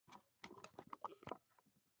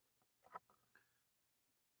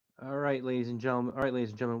All right, ladies and gentlemen. All right,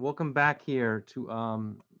 ladies and gentlemen. Welcome back here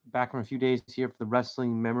to back from a few days here for the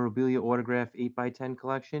wrestling memorabilia autograph 8x10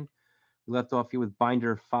 collection. We left off here with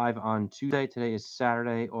binder 5 on Tuesday. Today is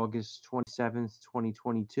Saturday, August 27th,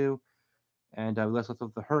 2022. And we left off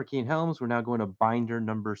with the Hurricane Helms. We're now going to binder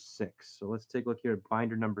number 6. So let's take a look here at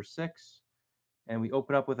binder number 6. And we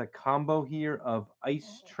open up with a combo here of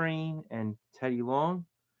Ice Train and Teddy Long.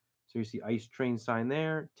 So you see Ice Train sign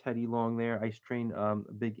there, Teddy Long there. Ice Train, a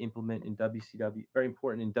big implement in WCW, very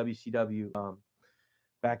important in WCW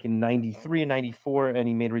back in 93 and 94, and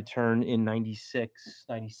he made a return in 96,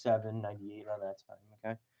 97, 98 around that time.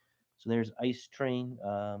 Okay. So there's Ice Train.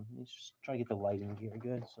 Let's just try to get the lighting here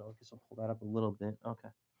good. So I guess I'll pull that up a little bit. Okay.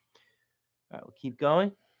 All right, we'll keep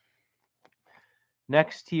going.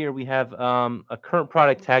 Next here we have a current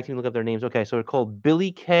product tag team. Look up their names. Okay, so they're called Billy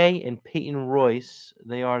Kay and Peyton Royce.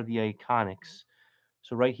 They are the Iconics.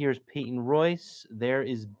 So right here is Peyton Royce. There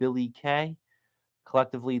is Billy Kay.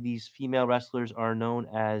 Collectively, these female wrestlers are known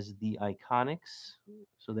as the Iconics.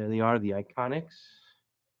 So there they are, the Iconics.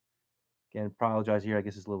 Again, apologize here. I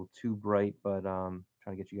guess it's a little too bright, but trying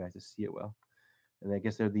to get you guys to see it well. And I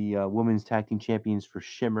guess they're the women's tag team champions for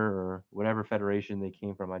Shimmer or whatever federation they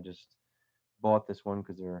came from. I just bought this one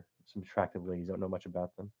because they're some attractive ladies. Don't know much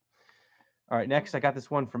about them. All right, next I got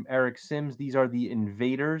this one from Eric Sims. These are the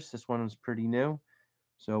Invaders. This one was pretty new.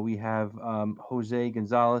 So we have Jose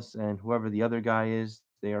Gonzalez and whoever the other guy is.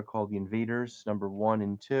 They are called the Invaders, number 1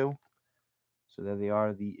 and 2. So there they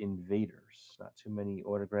are, the Invaders. Not too many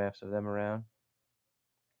autographs of them around.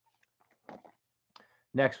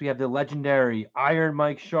 Next, we have the legendary Iron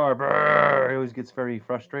Mike Sharp. He always gets very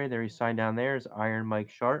frustrated. There he's signed down there is Iron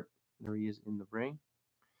Mike Sharp. There he is in the ring.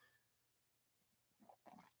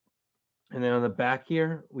 And then on the back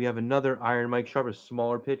here, we have another Iron Mike Sharp, a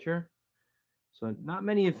smaller picture. So not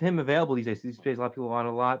many of him available these days. These days, a lot of people want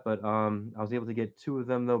a lot, but I was able to get 2 of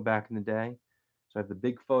them though back in the day. So I have the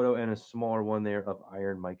big photo and a smaller one there of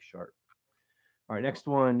Iron Mike Sharp. All right, next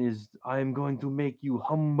one is I'm going to make you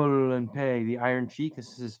humble and pay the Iron Sheik.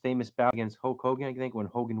 This is his famous bout against Hulk Hogan, I think, when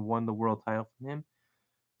Hogan won the world title from him.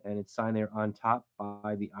 And it's signed there on top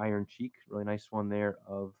by the Iron Sheik. Really nice one there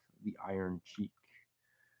of the Iron Sheik.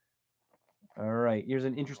 All right, here's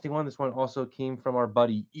an interesting one. This one also came from our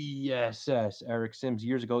buddy ESS, Eric Sims,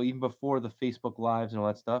 years ago, even before the Facebook Lives and all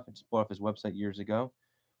that stuff. I just bought off his website years ago.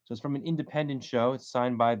 So it's from an independent show. It's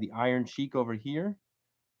signed by the Iron Sheik over here,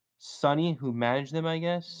 Sonny, who managed them, I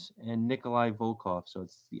guess, and Nikolai Volkov. So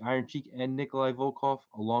it's the Iron Sheik and Nikolai Volkov,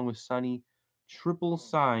 along with Sonny, triple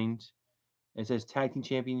signed. It says Tag Team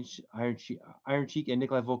Champions Iron Sheik and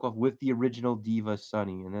Nikolai Volkov with the original Diva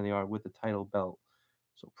Sonny. And then they are with the title belt.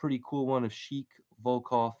 So pretty cool one of Sheik,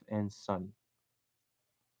 Volkov, and Sonny.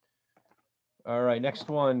 All right, next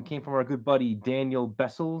one came from our good buddy Daniel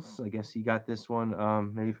Bessels. I guess he got this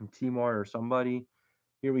one maybe from Timor or somebody.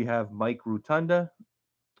 Here we have Mike Rotunda,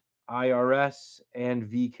 IRS, and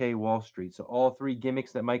VK Wall Street. So all 3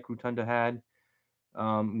 gimmicks that Mike Rotunda had. He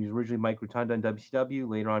was originally Mike Rotunda in WCW.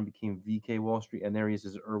 Later on became VK Wall Street, and there he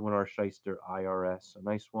is Irwin R. Shyster, IRS. A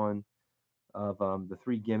nice one of the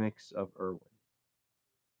 3 gimmicks of Irwin.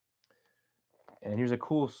 And here's a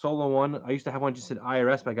cool solo one. I used to have one just said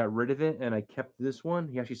IRS, but I got rid of it, and I kept this one.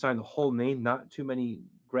 He actually signed the whole name. Not too many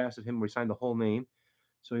graphs of him where he signed the whole name.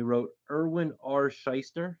 So he wrote Irwin R.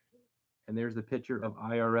 Shyster, and there's the picture of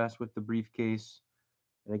IRS with the briefcase.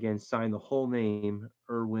 And again, signed the whole name,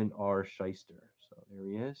 Irwin R. Shyster. So there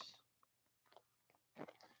he is.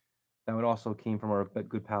 That one also came from our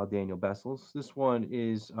good pal Daniel Bessels. This one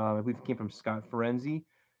is, I believe it came from Scott Ferenzi.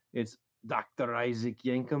 It's Dr. Isaac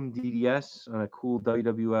Yankem, DDS, on a cool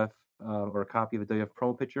WWF or a copy of a WWF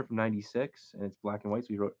promo picture from '96, and it's black and white. So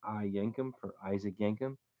he wrote I Yankem for Isaac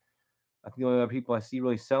Yankem. I think the only other people I see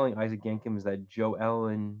really selling Isaac Yankem is that Joe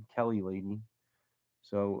Ellen Kelly lady.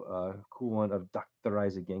 So cool one of Dr.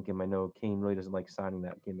 Isaac Yankem. I know Kane really doesn't like signing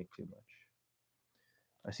that gimmick too much.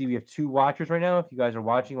 I see we have 2 watchers right now. If you guys are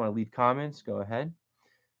watching, want to leave comments, go ahead.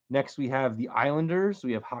 Next, we have the Islanders.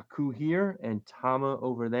 We have Haku here and Tama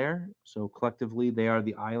over there. So collectively, they are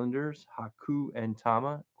the Islanders, Haku and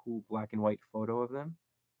Tama. Cool black and white photo of them.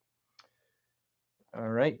 All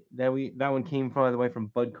right, that one came from, by the way, from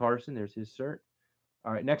Bud Carson. There's his shirt.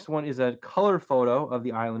 All right, next one is a color photo of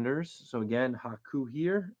the Islanders. So again, Haku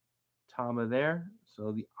here, Tama there.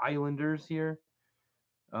 So the Islanders here,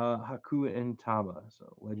 Haku and Tama.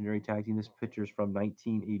 So legendary tag team. This picture is from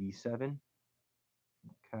 1987.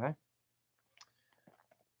 Okay.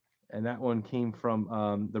 And that one came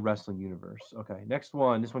from the Wrestling Universe. Okay, next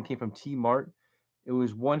one. This one came from T Mart. It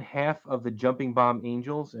was one half of the Jumping Bomb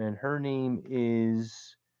Angels, and her name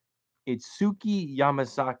is Itsuki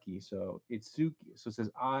Yamasaki. So Itsuki. So it says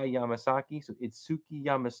I Yamasaki. So Itsuki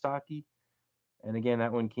Yamasaki. And again,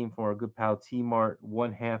 that one came from our good pal T Mart,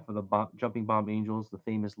 one half of the Jumping Bomb Angels, the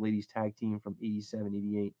famous ladies tag team from 87,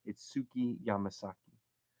 88. Itsuki Yamasaki.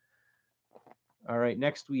 All right,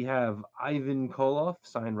 next we have Ivan Koloff,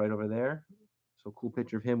 signed right over there. So cool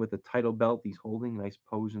picture of him with the title belt he's holding. Nice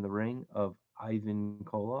pose in the ring of Ivan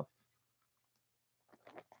Koloff.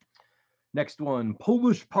 Next one,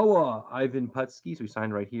 Polish Power, Ivan Putski. So he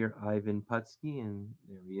signed right here, Ivan Putski, and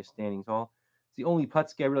there he is, standing tall. It's the only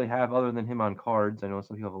Putski I really have other than him on cards. I know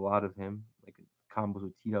some people have a lot of him, like combos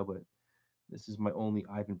with Tito, but this is my only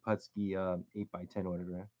Ivan Putski 8x10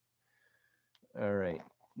 autograph. All right.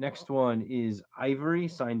 Next one is Ivory,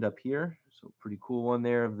 signed up here. So pretty cool one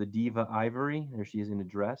there of the Diva Ivory. There she is in a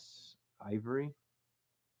dress. Ivory.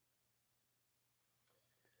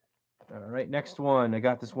 All right, next one. I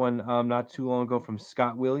got this one not too long ago from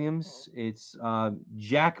Scott Williams. It's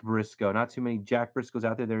Jack Briscoe. Not too many Jack Briscoes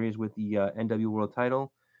out there. There he is with the NW World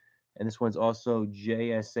title. And this one's also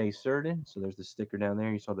JSA certain. So there's the sticker down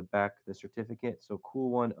there. You saw the back, the certificate. So cool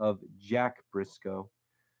one of Jack Briscoe.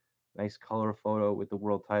 Nice color photo with the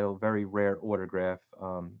world title. Very rare autograph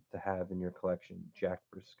to have in your collection. Jack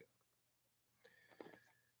Briscoe.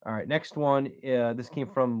 All right, next one. This came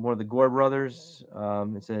from one of the Gore brothers.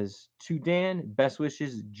 It says, to Dan, best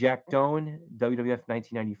wishes, Jack Doan, WWF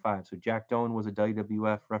 1995. So Jack Doan was a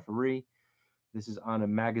WWF referee. This is on a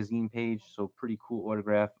magazine page, so pretty cool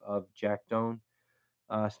autograph of Jack Doan.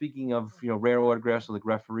 Speaking of rare autographs of like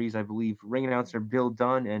referees, I believe ring announcer Bill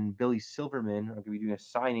Dunn and Billy Silverman are going to be doing a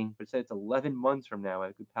signing, but it said it's 11 months from now. My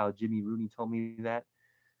good pal Jimmy Rooney told me that.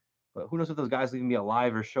 But who knows if those guys will even be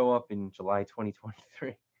alive or show up in July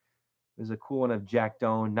 2023. There's a cool one of Jack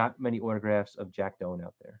Doan. Not many autographs of Jack Doan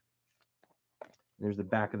out there. There's the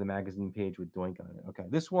back of the magazine page with Doink on it. Okay,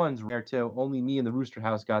 this one's rare too. Only me and the Rooster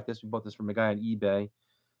House got this. We bought this from a guy on eBay.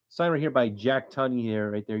 Signed right here by Jack Tunney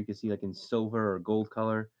here, right there. You can see like in silver or gold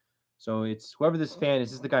color. So it's whoever this fan is.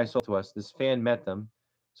 This is the guy who sold to us. This fan met them.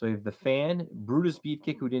 So you have the fan, Brutus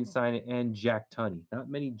Beefcake, who didn't sign it, and Jack Tunney. Not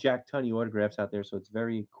many Jack Tunney autographs out there, so it's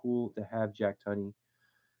very cool to have Jack Tunney.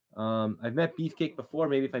 I've met Beefcake before.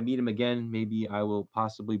 Maybe if I meet him again, maybe I will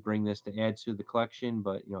possibly bring this to add to the collection.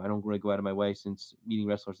 But I don't really go out of my way since meeting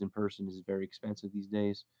wrestlers in person is very expensive these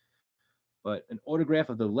days. But an autograph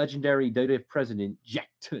of the legendary WWF president Jack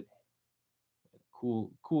Tunney.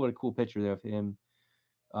 Cool picture there of him,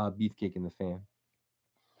 Beefcake and the fan.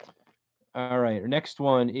 All right, our next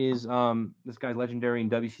one is this guy's legendary in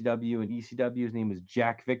WCW and ECW. His name is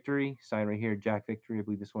Jack Victory. Sign right here, Jack Victory. I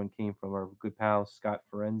believe this one came from our good pal Scott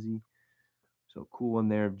Ferenzi. So cool one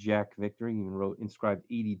there of Jack Victory. Even wrote inscribed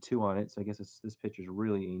 82 on it. So I guess this picture's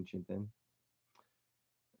really ancient then.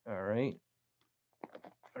 All right.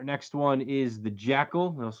 Our next one is the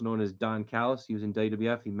Jackal, also known as Don Callis. He was in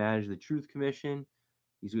WWF. He managed the Truth Commission.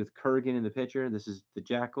 He's with Kurgan in the picture. This is the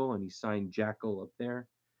Jackal, and he signed Jackal up there.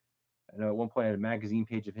 I know at one point I had a magazine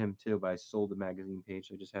page of him too, but I sold the magazine page.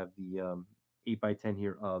 So I just have the 8x10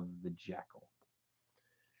 here of the Jackal.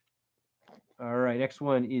 All right, next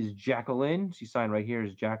one is Jacqueline. She signed right here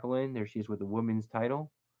as Jacqueline. There she is with the women's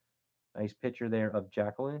title. Nice picture there of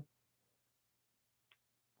Jacqueline.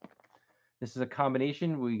 This is a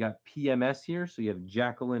combination. We got PMS here. So you have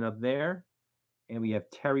Jacqueline up there, and we have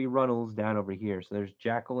Terry Runnels down over here. So there's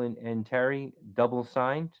Jacqueline and Terry double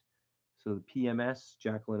signed. So the PMS,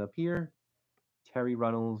 Jacqueline up here, Terry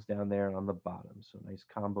Runnels down there on the bottom. So nice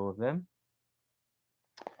combo of them.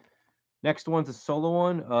 Next one's a solo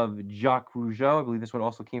one of Jacques Rougeau. I believe this one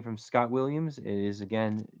also came from Scott Williams. It is,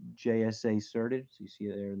 again, JSA certed. So you see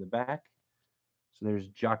it there in the back. So there's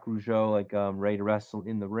Jacques Rougeau, like ready to wrestle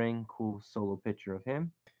in the ring. Cool solo picture of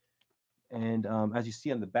him. And as you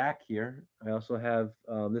see on the back here, I also have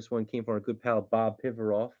this one came from our good pal Bob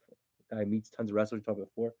Pivaroff. Guy meets tons of wrestlers we talked about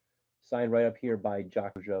before. Signed right up here by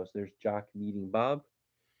Jacques Rougeau. So there's Jock meeting Bob.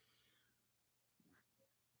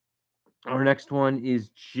 Our next one is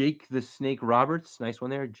Jake the Snake Roberts. Nice one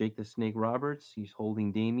there. Jake the Snake Roberts. He's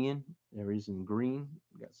holding Damien. There he is in green.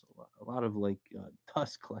 We got a lot of like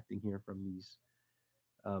dust collecting here from these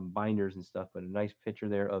binders and stuff, but a nice picture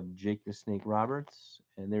there of Jake the Snake Roberts.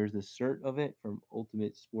 And there's the cert of it from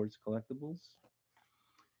Ultimate Sports Collectibles.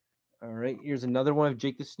 All right, here's another one of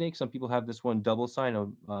Jake the Snake. Some people have this one double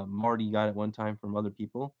signed. Marty got it one time from other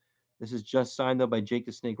people. This is just signed though by Jake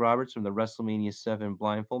the Snake Roberts from the WrestleMania 7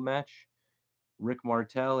 blindfold match. Rick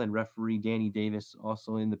Martel and referee Danny Davis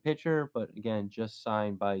also in the picture, but again, just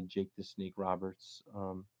signed by Jake the Snake Roberts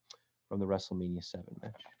from the WrestleMania 7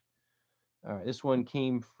 match. All right, this one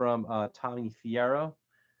came from Tommy Fierro.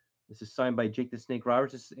 This is signed by Jake the Snake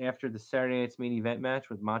Roberts. This is after the Saturday Night's main event match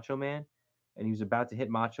with Macho Man. And he was about to hit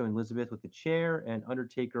Macho and Elizabeth with the chair, and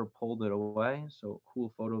Undertaker pulled it away. So,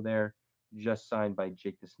 cool photo there, just signed by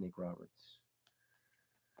Jake the Snake Roberts.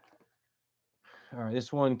 All right,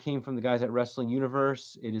 this one came from the guys at Wrestling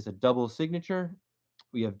Universe. It is a double signature.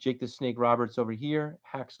 We have Jake the Snake Roberts over here,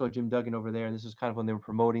 Hacksaw Jim Duggan over there. And this is kind of when they were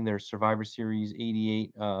promoting their Survivor Series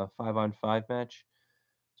 88 5-on-5 match.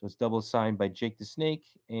 So it's double signed by Jake the Snake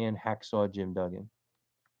and Hacksaw Jim Duggan.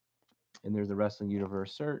 And there's the Wrestling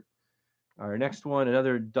Universe cert. Our next one,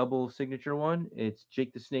 another double signature one. It's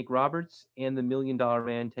Jake the Snake Roberts and the $1 Million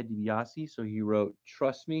Man, Ted DiBiase. So he wrote,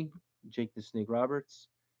 "Trust me, Jake the Snake Roberts."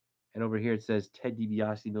 And over here it says Ted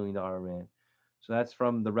DiBiase, $1 Million Man. So that's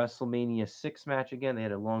from the WrestleMania 6 match again. They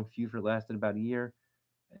had a long feud for it, lasted about a year.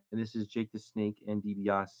 And this is Jake the Snake and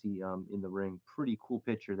DiBiase in the ring. Pretty cool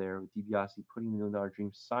picture there with DiBiase putting the $1 Million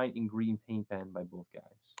Dream signed in green paint pen by both guys.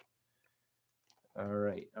 All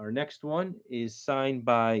right. Our next one is signed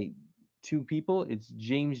by two people. It's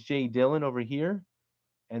James J. Dillon over here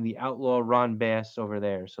and the Outlaw Ron Bass over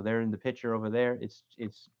there. So they're in the picture over there.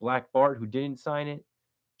 It's Black Bart who didn't sign it.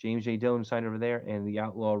 James J. Dillon signed over there, and the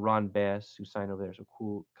Outlaw Ron Bass who signed over there. So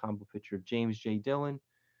cool combo picture of James J. Dillon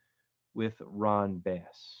with Ron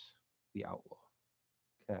Bass, the Outlaw.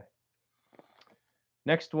 Okay.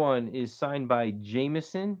 Next one is signed by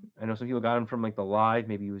Jameson. I know some people got him from like the live.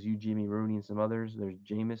 Maybe it was you, Jimmy Rooney, and some others. There's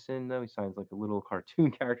Jameson though. He signs like a little cartoon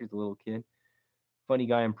character, he's a little kid. Funny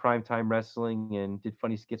guy in primetime wrestling and did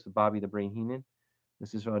funny skits with Bobby the Brain Heenan.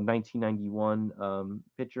 This is from a 1991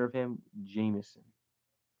 picture of him, Jameson.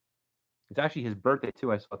 It's actually his birthday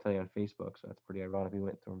too. I saw today on Facebook, so that's pretty ironic. We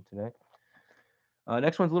went through him today.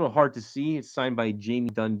 Next one's a little hard to see. It's signed by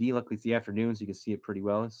Jamie Dundee. Luckily, it's the afternoon, so you can see it pretty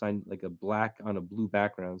well. It's signed like a black on a blue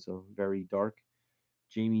background, so very dark.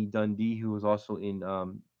 Jamie Dundee, who was also in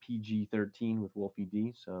PG-13 with Wolfie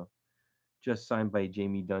D. So just signed by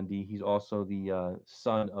Jamie Dundee. He's also the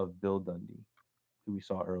son of Bill Dundee, who we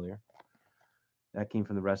saw earlier. That came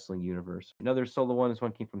from the Wrestling Universe. Another solo one. This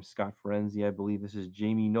one came from Scott Ferenzi, I believe. This is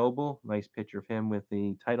Jamie Noble. Nice picture of him with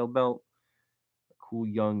the title belt. Cool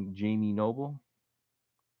young Jamie Noble.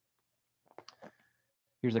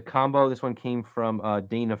 Here's a combo. This one came from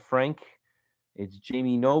Dana Frank. It's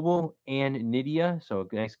Jamie Noble and Nydia. So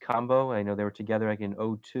a nice combo. I know they were together like in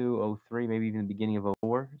 02, 03, maybe even the beginning of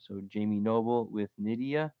 04. So Jamie Noble with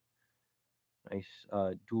Nydia. Nice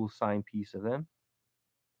dual sign piece of them.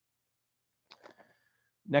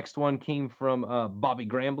 Next one came from Bobby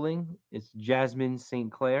Grambling. It's Jasmine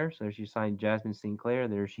St. Clair. So she signed Jasmine St. Clair.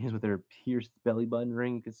 There she is with her pierced belly button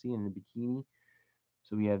ring, you can see, in a bikini.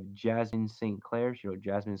 So we have Jasmine St. Clair. She wrote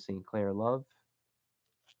Jasmine St. Clair Love.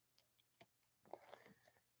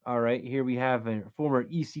 All right, here we have a former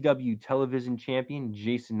ECW television champion,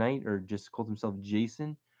 Jason Knight, or just called himself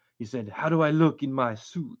Jason. He said, "How do I look in my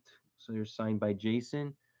suit?" So they're signed by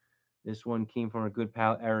Jason. This one came from our good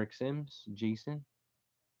pal Eric Sims, Jason.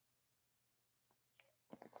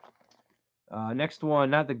 Next one,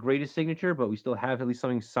 not the greatest signature, but we still have at least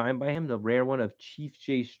something signed by him. The rare one of Chief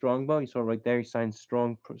J Strongbow. You saw right there, he signed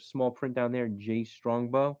small print down there, J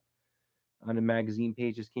Strongbow. On the magazine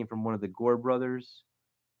page, this came from one of the Gore brothers.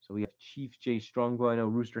 So we have Chief J Strongbow. I know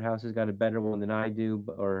Rooster House has got a better one than I do,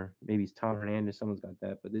 or maybe it's Tom Hernandez. Someone's got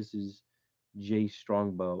that, but this is J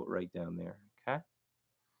Strongbow right down there. Okay.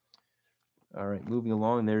 All right, moving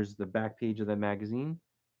along. There's the back page of the magazine.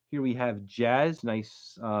 Here we have Jazz,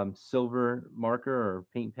 nice silver marker or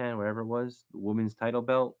paint pen, whatever it was, the women's title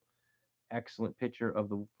belt. Excellent picture of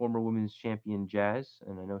the former women's champion Jazz,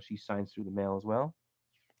 and I know she signs through the mail as well.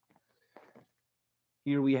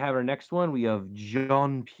 Here we have our next one. We have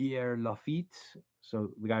Jean-Pierre Lafitte.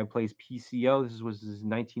 So the guy who plays PCO. This was his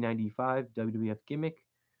 1995 WWF gimmick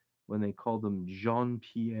when they called him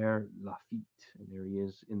Jean-Pierre Lafitte. And there he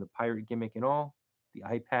is in the pirate gimmick and all, the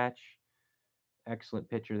eye patch. Excellent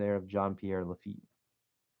picture there of Jean-Pierre Lafitte.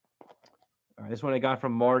 All right, this one I got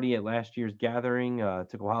from Marty at last year's gathering.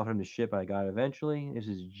 Took a while for him to ship. I got it eventually. This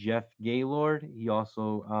is Jeff Gaylord. He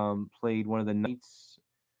also played one of the knights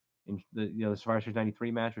in the Survivor Series '93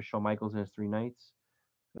 match with Shawn Michaels and his three knights.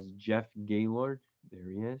 That's Jeff Gaylord. There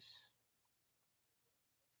he is.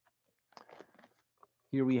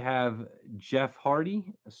 Here we have Jeff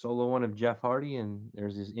Hardy, a solo one of Jeff Hardy, and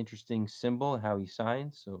there's this interesting symbol how he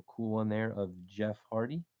signs. So cool one there of Jeff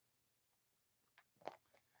Hardy.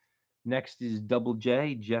 Next is Double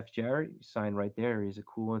J, Jeff Jarrett, signed right there. He's a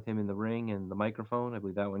cool one with him in the ring and the microphone. I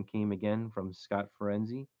believe that one came again from Scott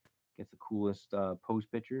Ferenzi. Gets the coolest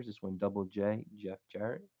post pictures. This one, Double J, Jeff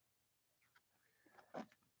Jarrett.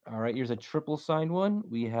 All right, here's a triple signed one.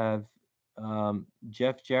 We have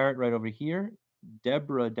Jeff Jarrett right over here.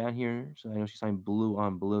 Deborah down here. So I know she signed blue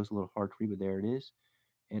on blue. It's a little hard to read, but there it is.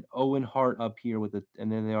 And Owen Hart up here with the,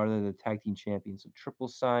 and then they're the tag team champions. So triple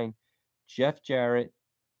sign, Jeff Jarrett,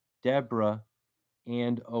 Deborah,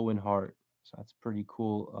 and Owen Hart. So that's pretty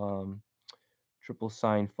cool. Triple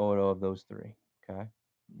sign photo of those three. Okay.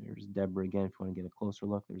 There's Deborah again. If you want to get a closer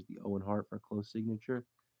look, there's the Owen Hart for a close signature.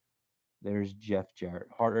 There's Jeff Jarrett.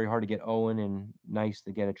 Very hard to get Owen, and nice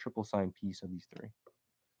to get a triple sign piece of these three.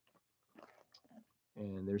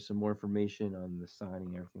 And there's some more information on the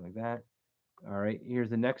signing, everything like that. All right, here's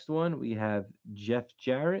the next one. We have Jeff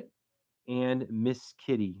Jarrett and Miss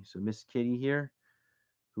Kitty. So Miss Kitty here,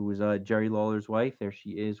 who was Jerry Lawler's wife. There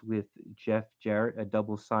she is with Jeff Jarrett, a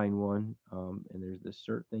double sign one. And there's the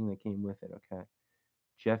cert thing that came with it. Okay,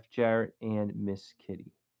 Jeff Jarrett and Miss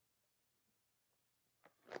Kitty.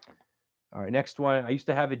 All right, next one. I used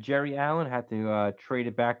to have a Jerry Allen. Had to trade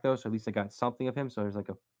it back though, so at least I got something of him. So there's like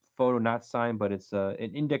a photo not signed, but it's an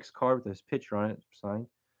index card with his picture on it signed.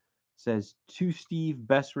 It says to Steve,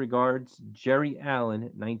 best regards, Jerry Allen,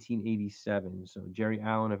 1987. So Jerry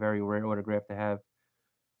Allen, a very rare autograph to have.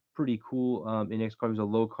 Pretty cool. Index card. He was a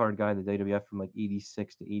low card guy in the WWF from like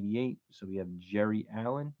 86 to 88. So we have Jerry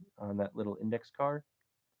Allen on that little index card.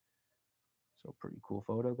 So pretty cool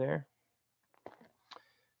photo there.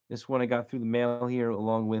 This one I got through the mail here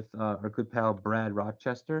along with our good pal Brad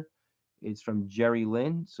Rochester. It's from Jerry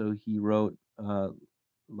Lynn. So he wrote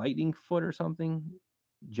Lightning Foot or something.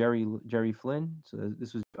 Jerry Flynn. So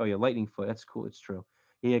this was, oh yeah, Lightning Foot. That's cool. It's true.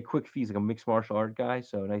 He had quick feet, like a mixed martial art guy.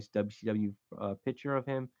 So a nice WCW picture of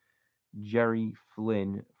him. Jerry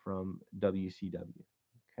Flynn from WCW.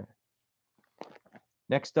 Okay.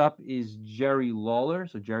 Next up is Jerry Lawler.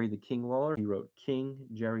 So Jerry the King Lawler. He wrote King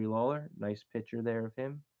Jerry Lawler. Nice picture there of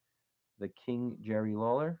him. The King Jerry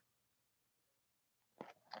Lawler.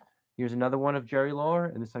 Here's another one of Jerry Lawler,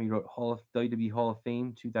 and this time he wrote WWE Hall of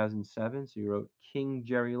Fame 2007. So he wrote King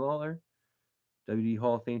Jerry Lawler, WWE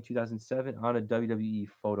Hall of Fame 2007 on a WWE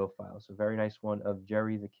photo file. So very nice one of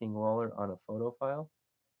Jerry the King Lawler on a photo file.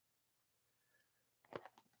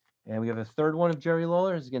 And we have a third one of Jerry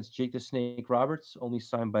Lawler. It's against Jake the Snake Roberts, only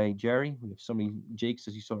signed by Jerry. We have so many Jakes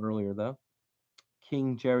as you saw earlier, though.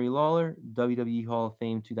 King Jerry Lawler, WWE Hall of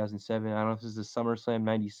Fame 2007. I don't know if this is a SummerSlam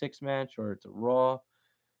 96 match or it's a Raw,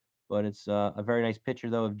 but it's a very nice picture,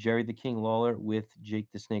 though, of Jerry the King Lawler with Jake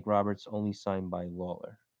the Snake Roberts, only signed by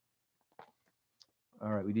Lawler.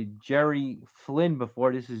 All right, we did Jerry Flynn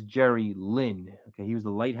before. This is Jerry Lynn. Okay, he was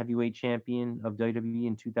the light heavyweight champion of WWE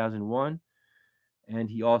in 2001. And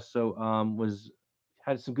he also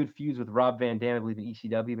had some good feuds with Rob Van Dam, I believe, in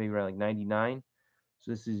ECW, maybe around like 99.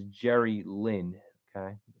 So this is Jerry Lynn,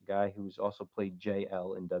 okay? The guy who's also played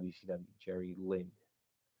JL in WCW, Jerry Lynn.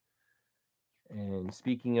 And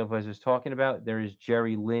speaking of what I was talking about, there is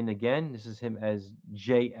Jerry Lynn again. This is him as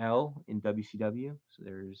JL in WCW. So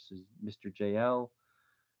there's his Mr. JL.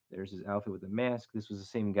 There's his outfit with the mask. This was the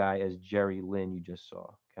same guy as Jerry Lynn you just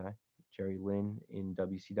saw, okay? Jerry Lynn in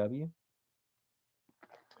WCW.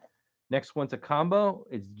 Next one's a combo.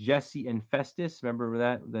 It's Jesse and Festus. Remember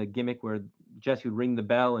that? The gimmick where Jesse would ring the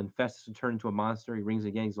bell and Festus would turn into a monster. He rings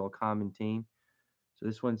again. He's all calm and tame. So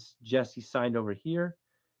this one's Jesse signed over here.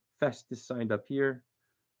 Festus signed up here.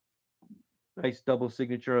 Nice double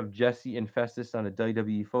signature of Jesse and Festus on a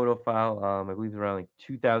WWE photo file. I believe around like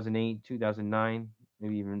 2008, 2009,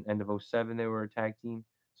 maybe even end of 07 they were a tag team.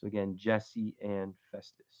 So again, Jesse and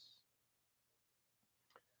Festus.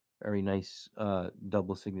 Very nice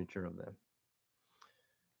double signature of them.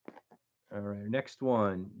 All right, next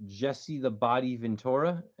one, Jesse the Body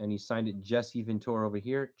Ventura, and he signed it Jesse Ventura over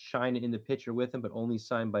here. China in the picture with him, but only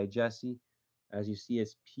signed by Jesse. As you see,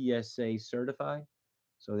 it's PSA certified.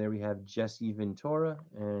 So there we have Jesse Ventura,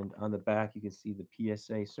 and on the back you can see the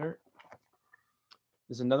PSA cert.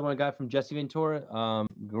 This is another one I got from Jesse Ventura.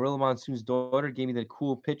 Gorilla Monsoon's daughter gave me the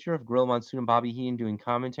cool picture of Gorilla Monsoon and Bobby Heenan doing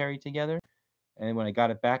commentary together. And when I got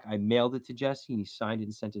it back, I mailed it to Jesse, and he signed it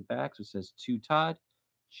and sent it back. So it says, to Todd,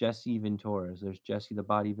 Jesse Ventura. So there's Jesse the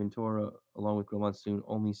Body Ventura along with Gorilla Monsoon,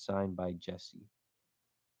 only signed by Jesse.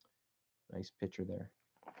 Nice picture there.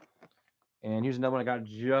 And here's another one I got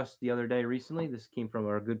just the other day recently. This came from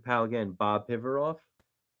our good pal again, Bob Pivaroff.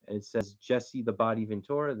 And it says Jesse the Body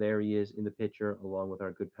Ventura. There he is in the picture along with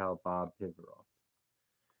our good pal Bob Pivaroff.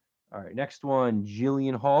 All right, next one,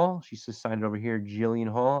 Jillian Hall. She's just signed over here, Jillian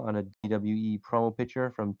Hall, on a WWE promo picture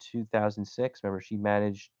from 2006. Remember, she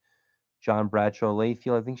managed John Bradshaw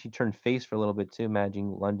Layfield. I think she turned face for a little bit too,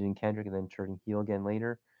 managing London Kendrick, and then turning heel again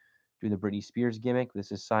later, doing the Britney Spears gimmick.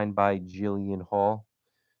 This is signed by Jillian Hall.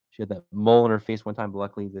 She had that mole on her face one time, but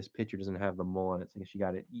luckily this picture doesn't have the mole on it. So she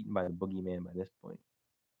got it eaten by the boogeyman by this point.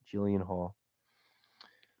 Jillian Hall.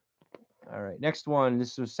 All right, next one.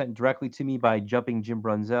 This was sent directly to me by Jumping Jim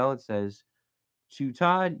Brunzel. It says, to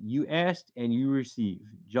Todd, you asked and you received.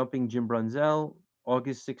 Jumping Jim Brunzel,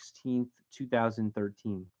 August 16th,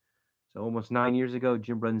 2013. So almost 9 years ago,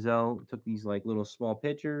 Jim Brunzel took these like little small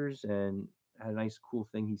pictures and had a nice cool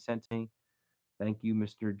thing he sent to me. Thank you,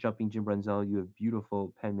 Mr. Jumping Jim Brunzel. You have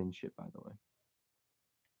beautiful penmanship, by the way.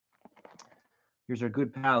 Here's our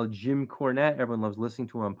good pal Jim Cornette. Everyone loves listening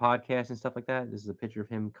to him on podcasts and stuff like that. This is a picture of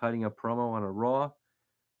him cutting a promo on a Raw.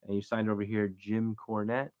 And you signed over here, Jim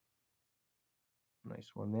Cornette.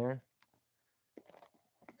 Nice one there.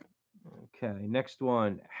 Okay, next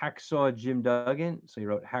one, Hacksaw Jim Duggan. So you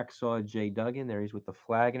wrote Hacksaw J. Duggan. There he's with the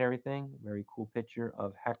flag and everything. Very cool picture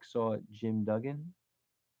of Hacksaw Jim Duggan.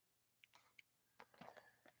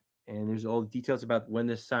 And there's all the details about when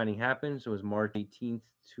this signing happened. So it was March 18th,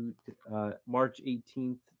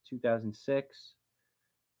 2006.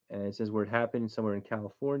 And it says where it happened, somewhere in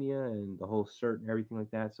California, and the whole cert and everything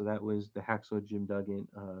like that. So that was the Hacksaw Jim Duggan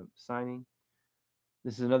signing.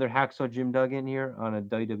 This is another Hacksaw Jim Duggan here on a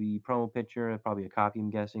WWE promo picture, probably a copy, I'm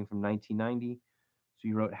guessing, from 1990. So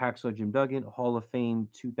you wrote Hacksaw Jim Duggan, Hall of Fame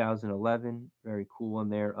 2011. Very cool one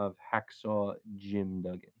there of Hacksaw Jim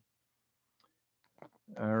Duggan.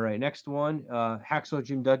 All right, next one, Hacksaw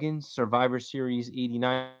Jim Duggan, Survivor Series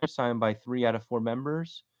 89, signed by 3 out of 4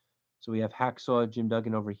 members. So we have Hacksaw Jim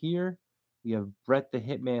Duggan over here. We have Bret the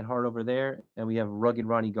Hitman Hart over there, and we have Rugged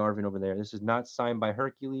Ronnie Garvin over there. This is not signed by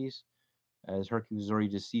Hercules, as Hercules was already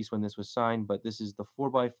deceased when this was signed, but this is the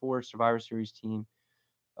 4x4 Survivor Series team.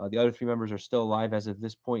 The other 3 members are still alive as of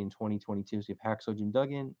this point in 2022. So you have Hacksaw Jim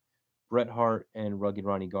Duggan, Bret Hart, and Rugged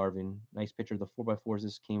Ronnie Garvin. Nice picture of the 4x4s.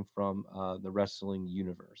 This came from the Wrestling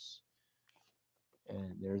Universe.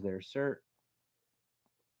 And there's their cert.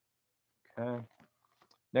 Okay.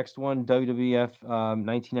 Next one, WWF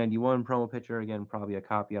 1991 promo picture. Again, probably a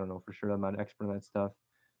copy. I don't know for sure. I'm not an expert on that stuff.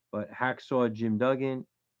 But Hacksaw Jim Duggan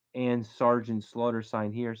and Sergeant Slaughter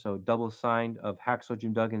signed here. So double signed of Hacksaw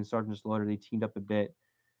Jim Duggan and Sergeant Slaughter. They teamed up a bit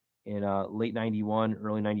in late 91,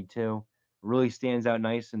 early 92. Really stands out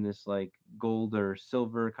nice in this like gold or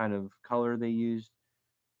silver kind of color they used.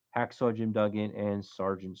 Hacksaw Jim Duggan and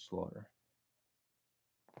Sergeant Slaughter.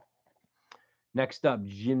 Next up,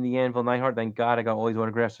 Jim the Anvil Neidhart. Thank God I got all these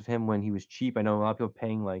autographs of him when he was cheap. I know a lot of people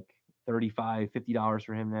paying like $35, $50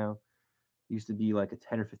 for him now. It used to be like a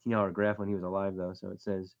 $10 or $15 graph when he was alive, though. So it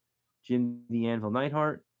says Jim the Anvil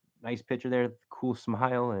Neidhart. Nice picture there, cool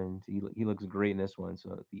smile, and he looks great in this one.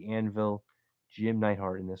 So the Anvil, Jim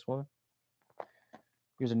Neidhart in this one.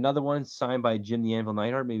 Here's another one signed by Jim the Anvil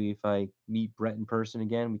Neidhart. Maybe if I meet Bret in person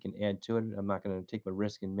again, we can add to it. I'm not going to take the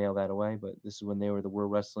risk and mail that away, but this is when they were the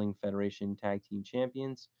World Wrestling Federation Tag Team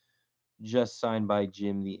Champions. Just signed by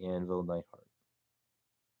Jim the Anvil Neidhart.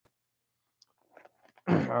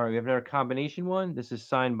 All right, we have another combination one. This is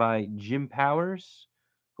signed by Jim Powers,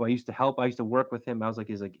 who I used to help. I used to work with him. I was like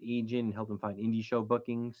his like agent and help him find indie show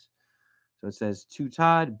bookings. So it says to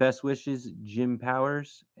Todd, best wishes, Jim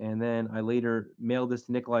Powers. And then I later mailed this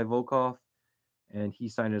to Nikolai Volkov, and he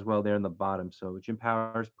signed as well there in the bottom. So Jim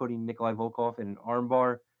Powers putting Nikolai Volkov in an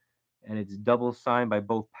armbar, and it's double signed by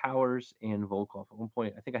both Powers and Volkov. At one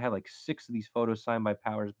point, I think I had like 6 of these photos signed by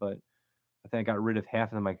Powers, but I think I got rid of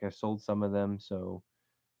half of them. Like I sold some of them. So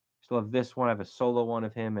still have this one. I have a solo one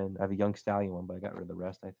of him, and I have a Young Stallion one, but I got rid of the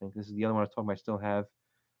rest, I think. This is the other one I was talking about I still have.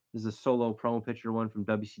 This is a solo promo picture one from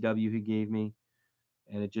WCW he gave me,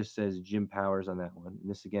 and it just says Jim Powers on that one.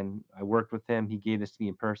 And this, again, I worked with him. He gave this to me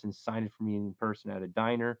in person, signed it for me in person at a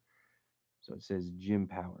diner. So it says Jim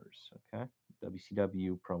Powers, okay?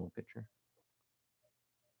 WCW promo picture.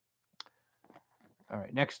 All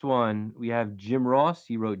right, next one. We have Jim Ross.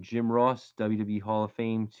 He wrote Jim Ross, WWE Hall of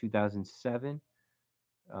Fame 2007.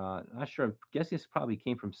 Not sure. I guess this probably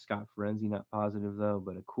came from Scott Ferenzi. Not positive though,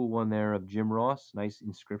 but a cool one there of Jim Ross. Nice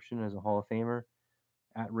inscription as a Hall of Famer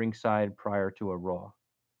at ringside prior to a Raw.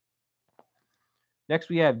 Next,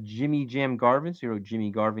 we have Jimmy Jam Garvin. So he wrote Jimmy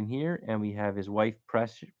Garvin here, and we have his wife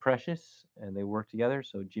Precious, and they work together.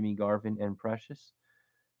 So Jimmy Garvin and Precious.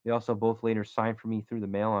 They also both later signed for me through the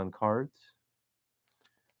mail on cards,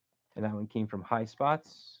 and that one came from High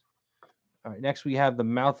Spots. All right, next we have the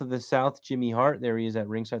Mouth of the South, Jimmy Hart. There he is at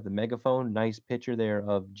ringside, the megaphone. Nice picture there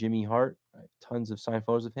of Jimmy Hart. I have tons of signed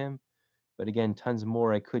photos of him, but again, tons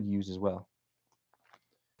more I could use as well.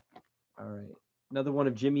 All right, another one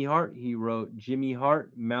of Jimmy Hart. He wrote Jimmy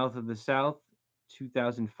Hart, Mouth of the South,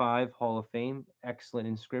 2005 Hall of Fame. Excellent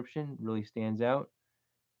inscription, really stands out.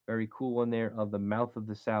 Very cool one there of the Mouth of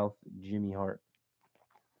the South, Jimmy Hart.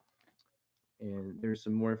 And there's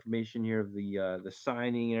some more information here of the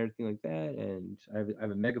signing and everything like that. And I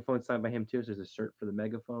have a megaphone signed by him too. So there's a cert for the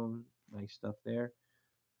megaphone. Nice stuff there.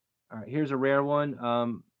 All right, here's a rare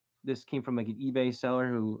one. This came from like an eBay seller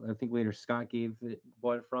who I think later Scott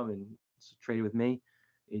bought it from and traded with me.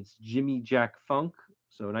 It's Jimmy Jack Funk.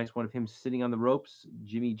 So a nice one of him sitting on the ropes.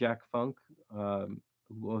 Jimmy Jack Funk, who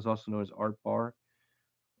was also known as Art Barr.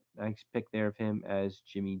 Nice pick there of him as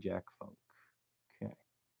Jimmy Jack Funk. Okay.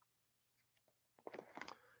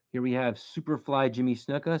 Here we have Superfly Jimmy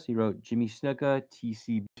Snuka. So he wrote Jimmy Snuka,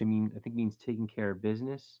 TC, Jimmy, I think means taking care of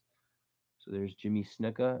business. So there's Jimmy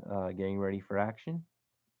Snuka getting ready for action.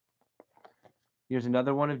 Here's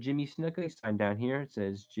another one of Jimmy Snuka. He's signed down here. It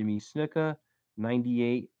says Jimmy Snuka,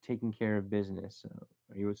 98, taking care of business. So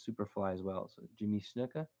he wrote Superfly as well. So Jimmy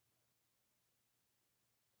Snuka.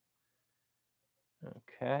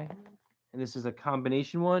 Okay. And this is a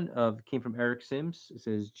combination one of came from Eric Sims. It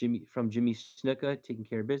says Jimmy Snuka, taking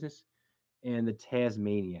care of business, and the Taz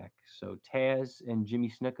Maniac. So Taz and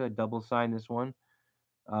Jimmy Snuka double signed this one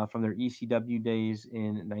from their ECW days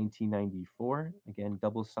in 1994. Again,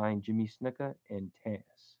 double signed Jimmy Snuka and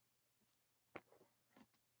Taz.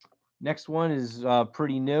 Next one is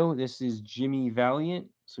pretty new. This is Jimmy Valiant.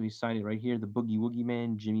 So he signed it right here. The Boogie Woogie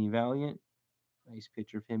Man, Jimmy Valiant. Nice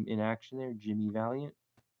picture of him in action there, Jimmy Valiant.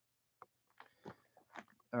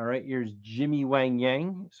 All right, here's Jimmy Wang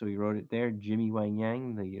Yang. So he wrote it there, Jimmy Wang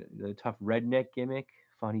Yang, the tough redneck gimmick.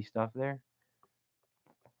 Funny stuff there.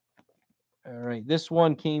 All right, this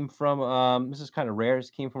one came from, this is kind of rare. This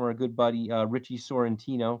came from our good buddy Richie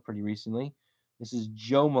Sorrentino pretty recently. This is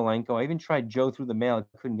Joe Malenko. I even tried Joe through the mail.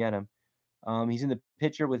 I couldn't get him. He's in the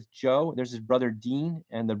picture with Joe. There's his brother Dean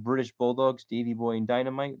and the British Bulldogs, Davy Boy and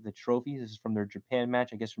Dynamite, the trophies. This is from their Japan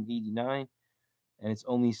match, I guess from '89. And it's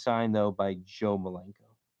only signed, though, by Joe Malenko.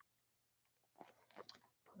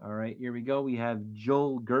 All right, here we go. We have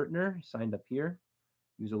Joel Gertner signed up here.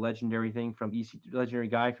 He was a legendary legendary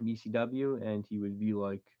guy from ECW, and he would be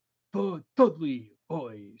like, the Dudley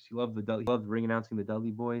Boys. He loved ring announcing the Dudley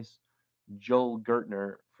Boys. Joel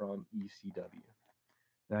Gertner from ECW.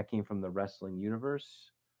 That came from the Wrestling Universe.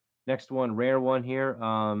 Next one, rare one here.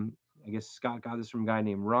 I guess Scott got this from a guy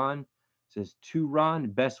named Ron. It says to Ron,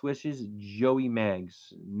 best wishes, Joey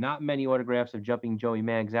Maggs. Not many autographs of Jumping Joey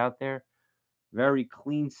Maggs out there. Very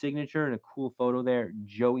clean signature and a cool photo there.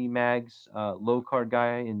 Joey Maggs, low card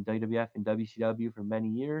guy in WWF and WCW for many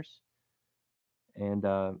years. And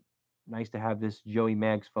nice to have this Joey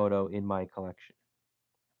Maggs photo in my collection.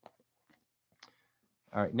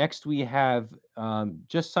 All right, next we have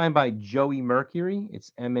just signed by Joey Mercury.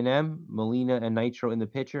 It's Eminem, Melina, and Nitro in the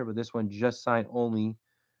picture, but this one just signed only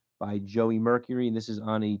by Joey Mercury, and this is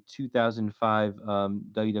on a 2005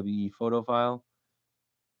 WWE photo file.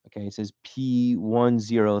 Okay, it says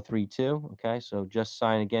P1032. Okay, so just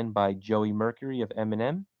signed again by Joey Mercury of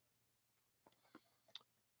Eminem.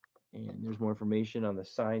 And there's more information on the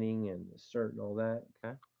signing and the cert and all that.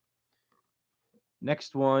 Okay.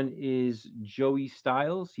 Next one is Joey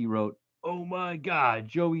Styles. He wrote, "Oh my God,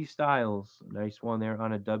 Joey Styles." Nice one there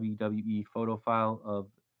on a WWE photo file of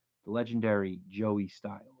the legendary Joey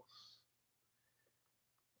Styles.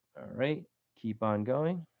 All right, keep on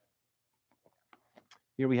going.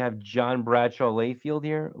 Here we have John Bradshaw Layfield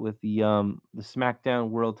here with the SmackDown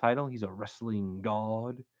World Title. He's a wrestling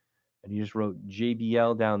god, and he just wrote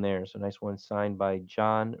JBL down there. So nice one signed by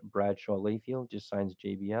John Bradshaw Layfield. Just signs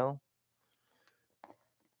JBL.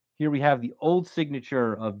 Here we have the old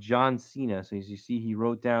signature of John Cena. So as you see, he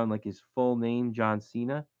wrote down like his full name, John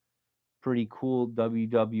Cena. Pretty cool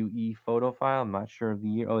WWE photo file. I'm not sure of the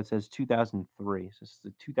year. Oh, it says 2003. So this is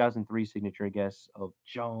the 2003 signature, I guess, of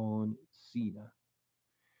John Cena.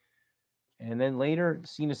 And then later,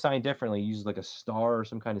 Cena signed differently. He uses like a star or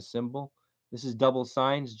some kind of symbol. This is double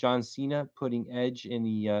signs. John Cena putting Edge in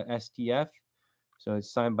the STF. So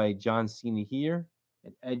it's signed by John Cena here,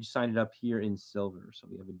 and Edge signed it up here in silver. So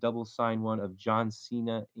we have a double signed one of John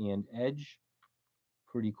Cena and Edge.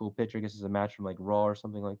 Pretty cool picture. I guess it's a match from like Raw or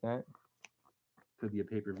something like that. Could be a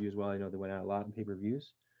pay-per-view as well. I know they went out a lot in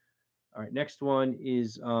pay-per-views. All right, next one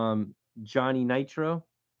is Johnny Nitro.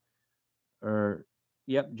 Or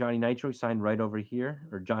yep, Johnny Nitro signed right over here.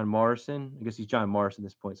 Or John Morrison. I guess he's John Morrison at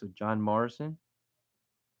this point. So John Morrison.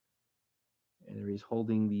 And there he's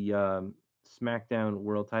holding the SmackDown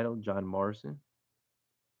World Title, John Morrison.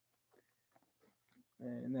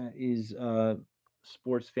 And that is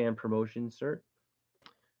Sports Fan Promotion cert.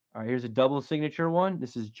 All right, here's a double signature one.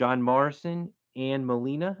 This is John Morrison and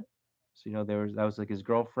Melina. So that was like his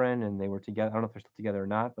girlfriend, and they were together. I don't know if they're still together or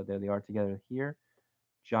not, but there they are together here.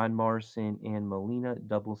 John Morrison and Melina,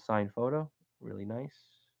 double signed photo. Really nice.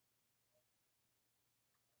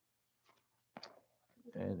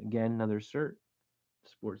 And again, another cert.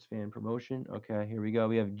 Sports fan promotion. Okay, here we go.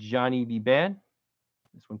 We have Johnny B. Bad.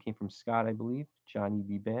 This one came from Scott, I believe. Johnny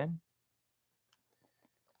B. Bad.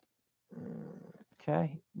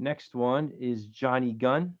 Okay, next one is Johnny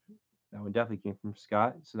Gunn. That one definitely came from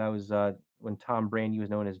Scott. So that was when Tom Brady was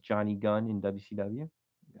known as Johnny Gunn in WCW.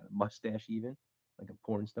 Got a mustache even, like a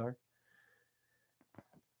porn star.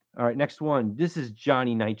 All right, next one. This is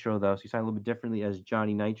Johnny Nitro, though. So he signed a little bit differently as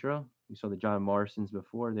Johnny Nitro. We saw the John Morrisons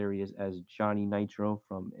before. There he is as Johnny Nitro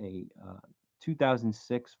from a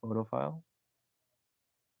 2006 photo file.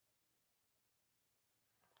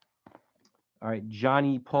 All right,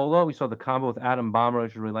 Johnny Polo. We saw the combo with Adam Bomber,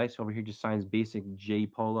 which is really nice. Over here just signs basic J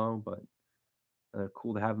Polo, but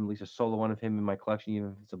cool to have him, at least a solo one of him in my collection, even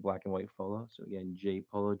if it's a black and white polo. So again, J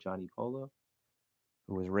Polo, Johnny Polo,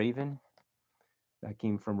 who was Raven. That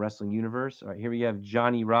came from Wrestling Universe. All right, here we have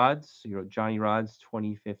Johnny Rods. So he wrote Johnny Rods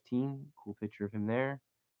 2015. Cool picture of him there.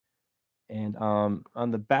 And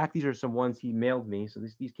on the back, these are some ones he mailed me. So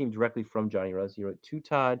these came directly from Johnny Rods. He wrote, "To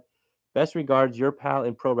Todd, best regards, your pal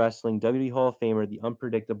in pro wrestling, WWE Hall of Famer, the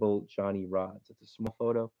unpredictable Johnny Rods." It's a small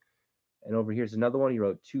photo. And over here's another one. He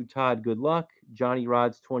wrote, "To Todd, good luck, Johnny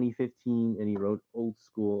Rods 2015." And he wrote old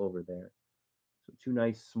school over there. So two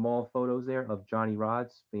nice small photos there of Johnny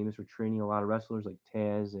Rods, famous for training a lot of wrestlers like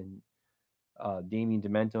Taz and Damien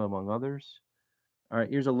Demento, among others. All right,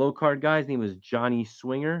 here's a low card guy. His name was Johnny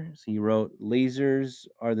Swinger. So he wrote, "Lasers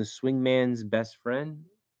are the swingman's best friend."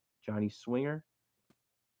 Johnny Swinger.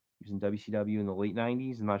 He was in WCW in the late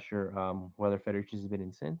 90s. I'm not sure what other federations he's been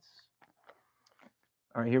in since.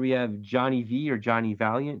 All right, here we have Johnny V or Johnny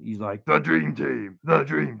Valiant. He's like, "The Dream Team, the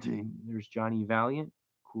Dream Team." There's Johnny Valiant.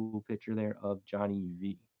 Cool picture there of Johnny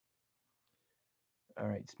V. All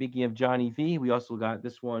right, speaking of Johnny V, we also got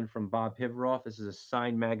this one from Bob Pivaroff. This is a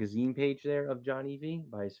signed magazine page there of Johnny V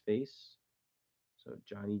by his face. So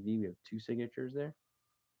Johnny V, we have two signatures there.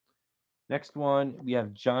 Next one, we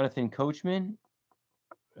have Jonathan Coachman.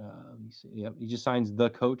 Let me see. Yep, he just signs the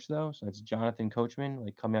coach though, so that's Jonathan Coachman,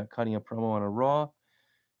 like coming out cutting a promo on a Raw,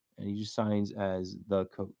 and he just signs as the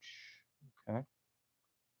coach. Okay,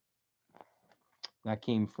 that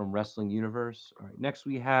came from Wrestling Universe. All right, next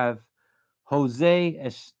we have Jose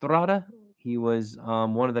Estrada. He was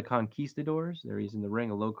one of the conquistadors. There he's in the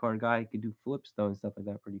ring, a low card guy. He could do flips though and stuff like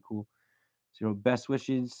that. Pretty cool. So best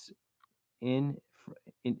wishes in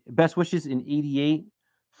best wishes in '88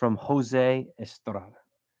 from Jose Estrada.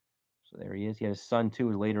 So there he is. He had a son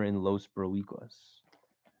too later in Los Broicos.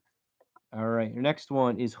 All right, your next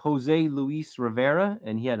one is Jose Luis Rivera,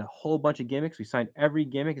 and he had a whole bunch of gimmicks. We signed every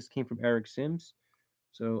gimmick. This came from Eric Sims.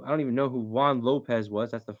 So I don't even know who Juan Lopez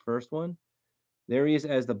was. That's the first one. There he is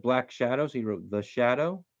as the Black Shadow. So he wrote The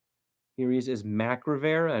Shadow. Here he is as Mac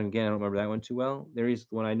Rivera. And again, I don't remember that one too well. There he is,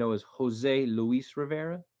 the one I know is Jose Luis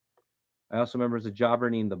Rivera. I also remember as a jobber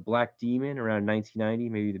named the Black Demon around 1990,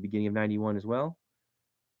 maybe the beginning of 91 as well.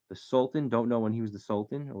 The Sultan, don't know when he was the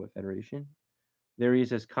Sultan or what federation. There he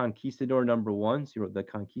is as Conquistador #1. So he wrote The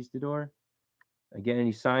Conquistador. Again,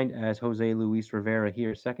 he signed as Jose Luis Rivera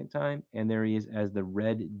here second time. And there he is as the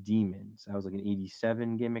Red Demon. So that was like an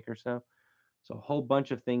 87 gimmick or so. So a whole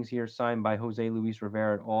bunch of things here signed by Jose Luis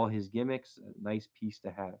Rivera and all his gimmicks. A nice piece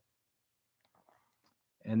to have.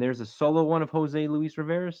 And there's a solo one of Jose Luis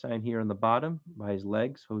Rivera signed here on the bottom by his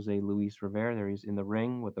legs. Jose Luis Rivera. There he's in the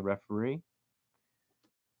ring with the referee.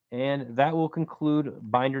 And that will conclude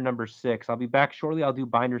binder number 6. I'll be back shortly. I'll do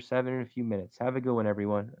binder 7 in a few minutes. Have a good one,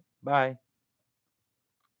 everyone. Bye.